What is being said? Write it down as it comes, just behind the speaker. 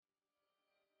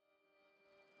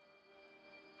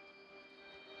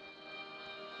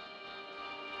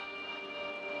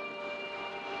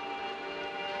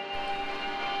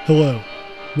Hello,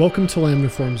 welcome to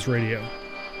Lamniforms Radio.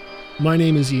 My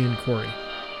name is Ian Corey.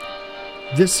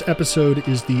 This episode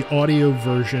is the audio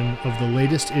version of the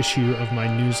latest issue of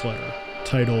my newsletter,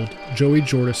 titled Joey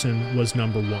Jordison Was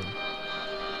Number One.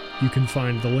 You can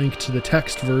find the link to the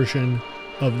text version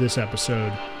of this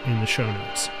episode in the show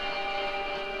notes.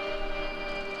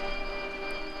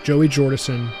 Joey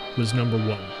Jordison was number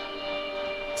one.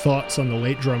 Thoughts on the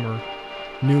late drummer,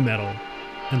 nu metal,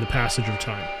 and the passage of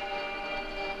time.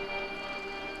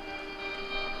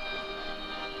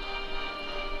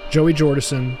 Joey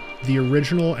Jordison, the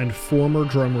original and former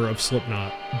drummer of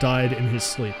Slipknot, died in his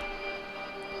sleep.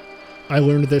 I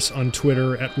learned this on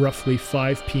Twitter at roughly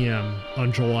 5 p.m.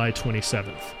 on July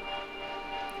 27th.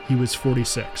 He was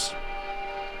 46.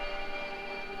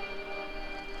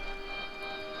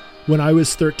 When I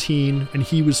was 13 and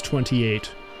he was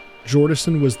 28,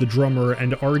 Jordison was the drummer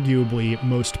and arguably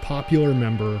most popular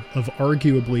member of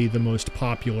arguably the most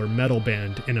popular metal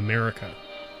band in America.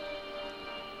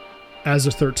 As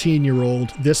a 13-year-old,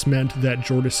 this meant that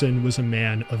Jordison was a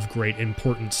man of great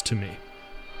importance to me.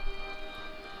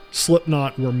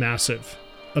 Slipknot were massive,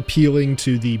 appealing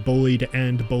to the bullied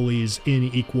and bullies in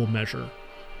equal measure.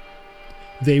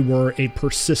 They were a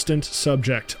persistent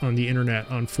subject on the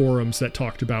internet on forums that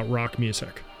talked about rock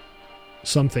music.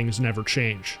 Some things never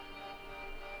change.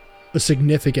 A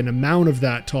significant amount of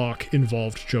that talk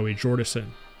involved Joey Jordison.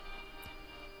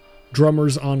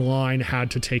 Drummers online had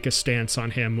to take a stance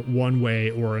on him one way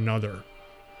or another.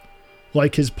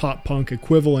 Like his pop-punk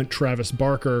equivalent Travis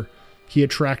Barker, he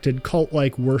attracted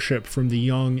cult-like worship from the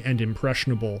young and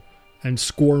impressionable, and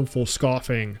scornful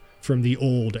scoffing from the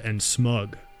old and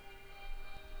smug.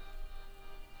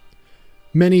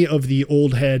 Many of the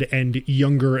old head and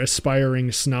younger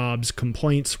aspiring snobs'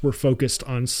 complaints were focused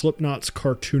on Slipknot's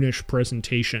cartoonish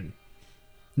presentation.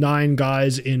 9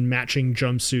 guys in matching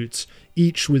jumpsuits,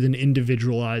 each with an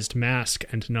individualized mask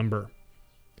and number.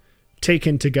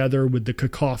 Taken together with the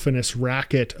cacophonous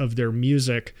racket of their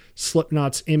music,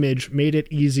 Slipknot's image made it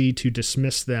easy to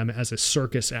dismiss them as a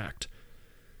circus act.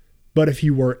 But if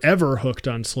you were ever hooked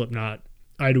on Slipknot,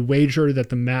 I'd wager that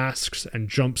the masks and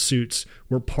jumpsuits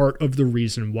were part of the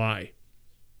reason why.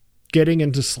 Getting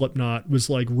into Slipknot was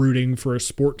like rooting for a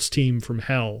sports team from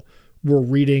hell, or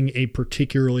reading a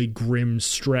particularly grim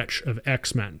stretch of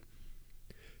X-Men.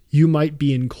 You might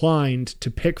be inclined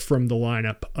to pick from the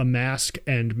lineup a mask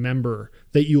and member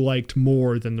that you liked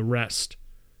more than the rest.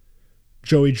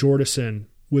 Joey Jordison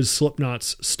was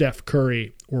Slipknot's Steph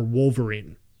Curry or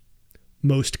Wolverine.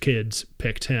 Most kids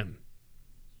picked him.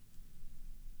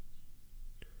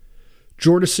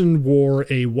 Jordison wore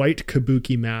a white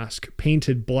kabuki mask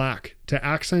painted black to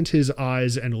accent his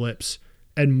eyes and lips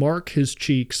and mark his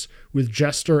cheeks with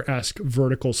jester-esque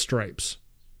vertical stripes.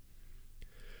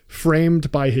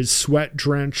 Framed by his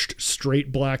sweat-drenched,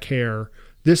 straight black hair,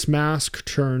 this mask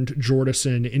turned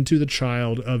Jordison into the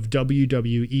child of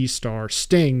WWE star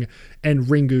Sting and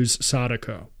Ringo's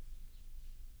Sadako.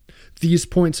 These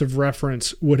points of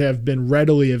reference would have been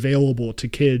readily available to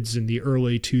kids in the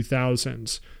early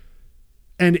 2000s.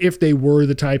 And if they were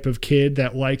the type of kid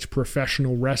that liked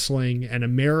professional wrestling and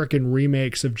American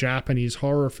remakes of Japanese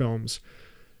horror films,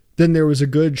 then there was a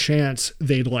good chance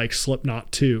they'd like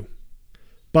Slipknot too.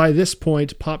 By this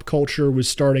point, pop culture was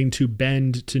starting to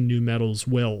bend to nu metal's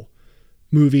will.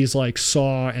 Movies like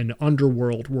Saw and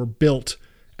Underworld were built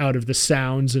out of the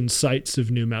sounds and sights of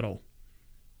nu metal.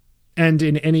 And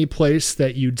in any place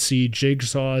that you'd see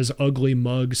Jigsaw's ugly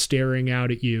mug staring out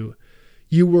at you,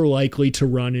 you were likely to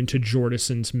run into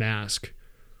Jordison's mask,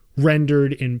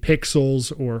 rendered in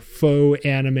pixels or faux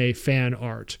anime fan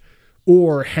art,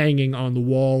 or hanging on the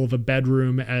wall of a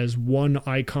bedroom as one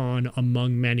icon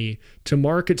among many to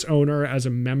mark its owner as a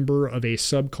member of a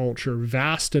subculture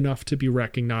vast enough to be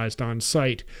recognized on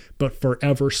sight, but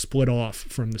forever split off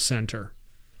from the center.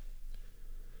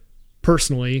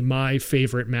 Personally, my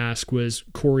favorite mask was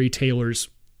Corey Taylor's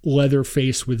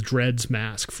Leatherface with Dreads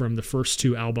mask from the first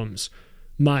 2 albums.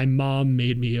 My mom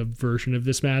made me a version of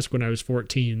this mask when I was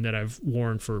 14 that I've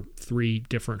worn for 3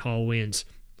 different Halloweens.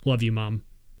 Love you, Mom.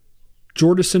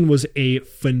 Jordison was a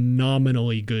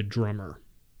phenomenally good drummer.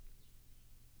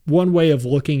 One way of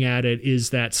looking at it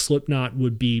is that Slipknot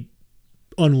would be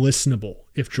unlistenable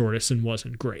if Jordison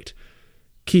wasn't great.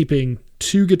 Keeping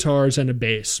 2 guitars and a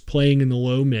bass, playing in the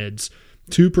low mids,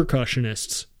 2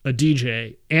 percussionists, a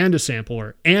DJ, and a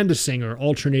sampler, and a singer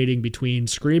alternating between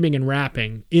screaming and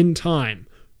rapping in time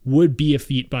would be a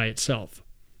feat by itself.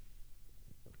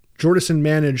 Jordison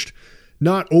managed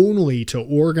not only to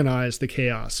organize the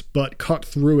chaos, but cut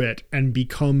through it and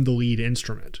become the lead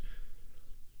instrument.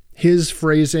 His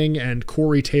phrasing and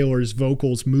Corey Taylor's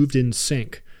vocals moved in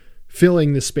sync,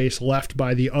 filling the space left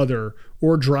by the other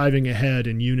or driving ahead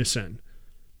in unison.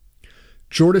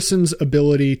 Jordison's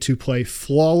ability to play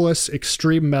flawless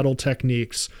extreme metal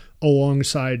techniques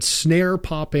alongside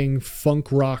snare-popping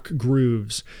funk rock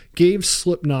grooves gave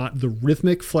Slipknot the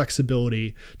rhythmic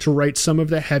flexibility to write some of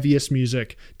the heaviest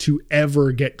music to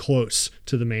ever get close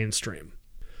to the mainstream.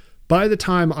 By the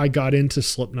time I got into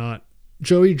Slipknot,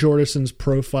 Joey Jordison's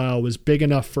profile was big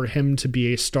enough for him to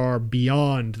be a star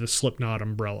beyond the Slipknot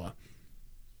umbrella.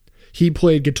 He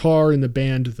played guitar in the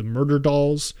band The Murder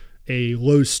Dolls, a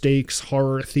low-stakes,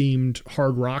 horror-themed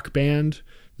hard rock band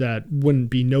that wouldn't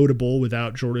be notable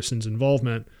without Jordison's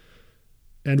involvement.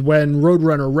 And when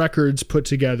Roadrunner Records put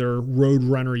together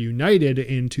Roadrunner United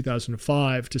in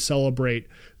 2005 to celebrate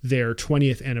their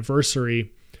 20th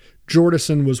anniversary,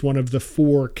 Jordison was one of the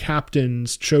 4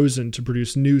 captains chosen to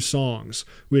produce new songs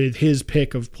with his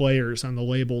pick of players on the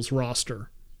label's roster.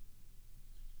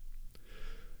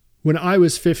 When I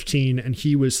was 15 and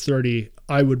he was 30,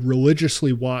 I would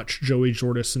religiously watch Joey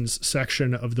Jordison's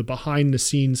section of the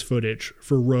behind-the-scenes footage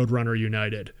for Roadrunner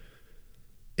United.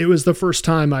 It was the first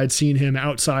time I'd seen him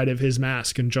outside of his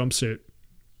mask and jumpsuit.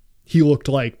 He looked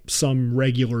like some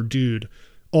regular dude,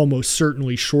 almost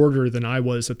certainly shorter than I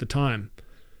was at the time.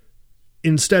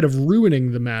 Instead of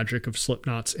ruining the magic of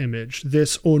Slipknot's image,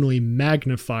 this only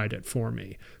magnified it for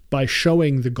me by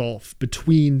showing the gulf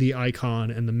between the icon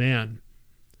and the man.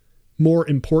 More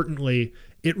importantly,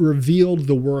 it revealed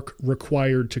the work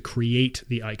required to create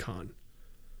the icon.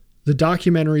 The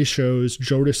documentary shows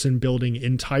Jordison building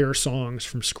entire songs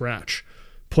from scratch,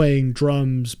 playing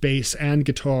drums, bass, and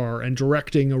guitar, and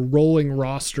directing a rolling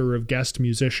roster of guest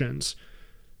musicians.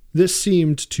 This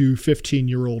seemed to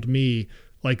 15-year-old me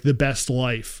like the best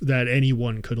life that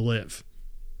anyone could live.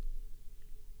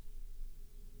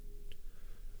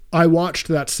 I watched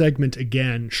that segment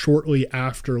again shortly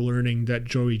after learning that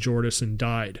Joey Jordison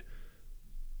died.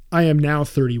 I am now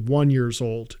 31 years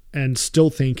old and still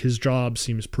think his job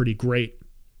seems pretty great.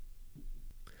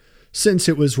 Since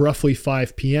it was roughly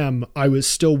 5 p.m., I was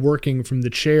still working from the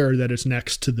chair that is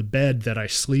next to the bed that I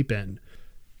sleep in,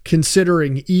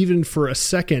 considering even for a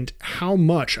second how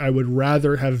much I would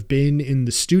rather have been in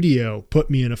the studio put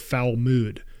me in a foul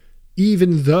mood,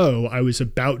 even though I was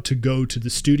about to go to the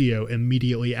studio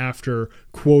immediately after,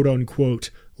 quote-unquote,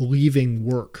 leaving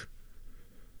work.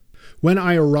 When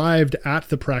I arrived at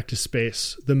the practice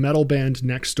space, the metal band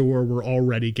next door were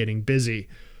already getting busy,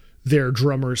 their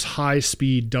drummer's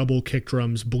high-speed double kick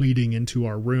drums bleeding into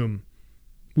our room.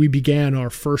 We began our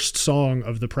first song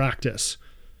of the practice.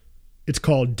 It's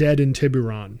called Dead in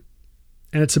Tiburon,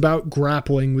 and it's about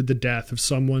grappling with the death of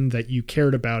someone that you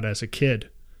cared about as a kid.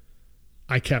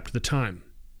 I kept the time.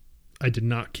 I did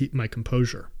not keep my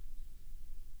composure.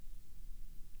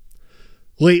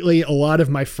 Lately, a lot of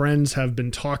my friends have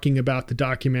been talking about the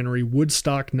documentary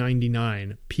Woodstock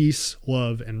 99, Peace,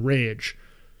 Love, and Rage,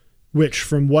 which,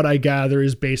 from what I gather,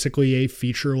 is basically a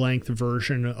feature-length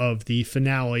version of the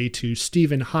finale to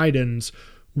Stephen Hyden's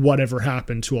Whatever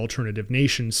Happened to Alternative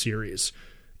Nation series,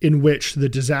 in which the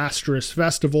disastrous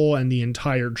festival and the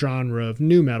entire genre of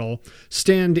nu metal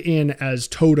stand in as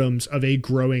totems of a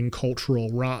growing cultural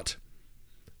rot.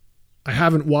 I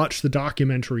haven't watched the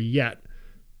documentary yet,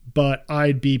 but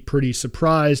I'd be pretty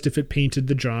surprised if it painted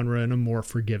the genre in a more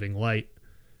forgiving light.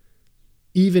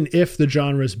 Even if the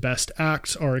genre's best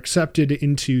acts are accepted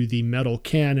into the metal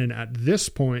canon at this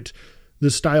point, the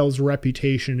style's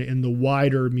reputation in the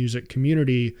wider music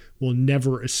community will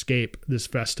never escape this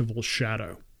festival's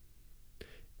shadow.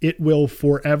 It will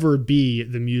forever be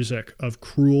the music of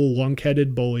cruel,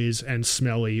 lunk-headed bullies and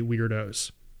smelly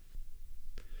weirdos.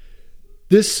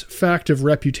 This fact of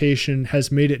reputation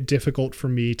has made it difficult for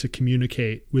me to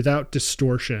communicate without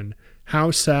distortion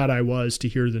how sad I was to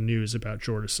hear the news about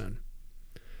Jordison.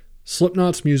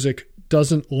 Slipknot's music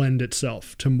doesn't lend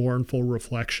itself to mournful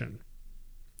reflection.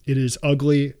 It is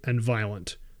ugly and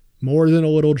violent, more than a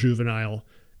little juvenile,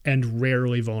 and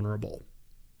rarely vulnerable.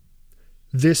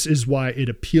 This is why it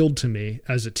appealed to me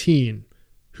as a teen,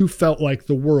 who felt like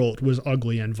the world was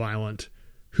ugly and violent,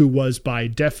 who was by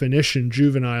definition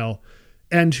juvenile,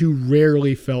 and who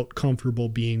rarely felt comfortable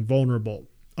being vulnerable,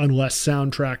 unless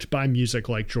soundtracked by music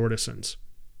like Jordison's.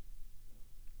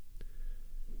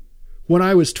 When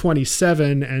I was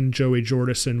 27 and Joey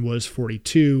Jordison was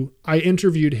 42, I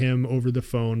interviewed him over the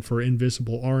phone for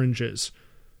Invisible Oranges.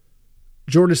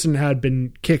 Jordison had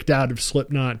been kicked out of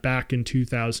Slipknot back in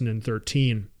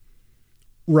 2013.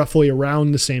 Roughly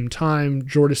around the same time,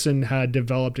 Jordison had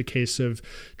developed a case of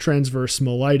transverse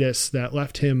myelitis that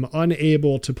left him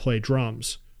unable to play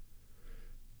drums.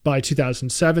 By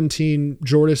 2017,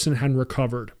 Jordison had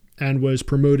recovered and was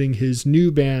promoting his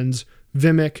new bands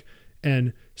Vimic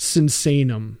and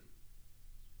Sinsanum.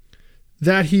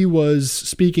 That he was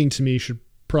speaking to me should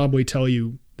probably tell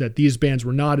you that these bands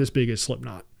were not as big as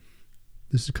Slipknot.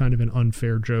 This is kind of an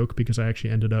unfair joke because I actually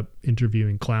ended up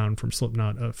interviewing Clown from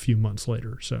Slipknot a few months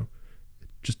later, so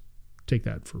just take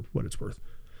that for what it's worth.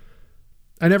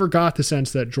 I never got the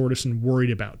sense that Jordison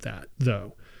worried about that,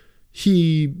 though.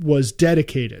 He was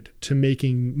dedicated to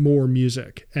making more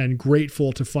music and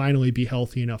grateful to finally be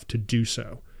healthy enough to do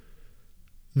so.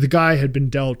 The guy had been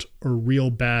dealt a real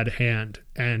bad hand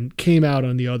and came out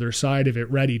on the other side of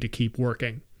it ready to keep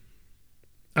working.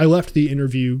 I left the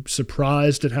interview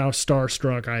surprised at how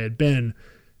starstruck I had been,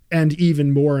 and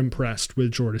even more impressed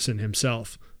with Jordison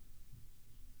himself.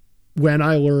 When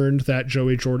I learned that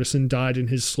Joey Jordison died in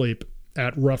his sleep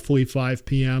at roughly 5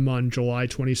 p.m. on July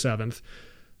 27th,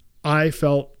 I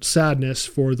felt sadness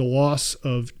for the loss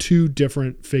of two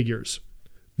different figures.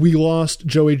 We lost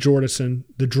Joey Jordison,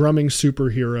 the drumming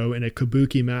superhero in a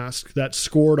kabuki mask that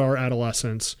scored our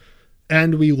adolescence,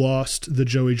 and we lost the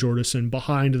Joey Jordison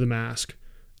behind the mask,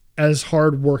 as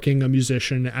hard-working a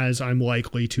musician as I'm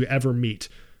likely to ever meet,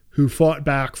 who fought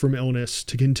back from illness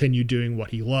to continue doing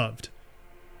what he loved.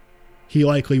 He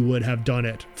likely would have done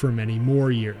it for many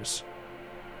more years.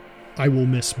 I will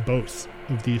miss both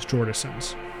of these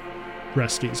Jordisons.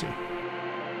 Rest easy.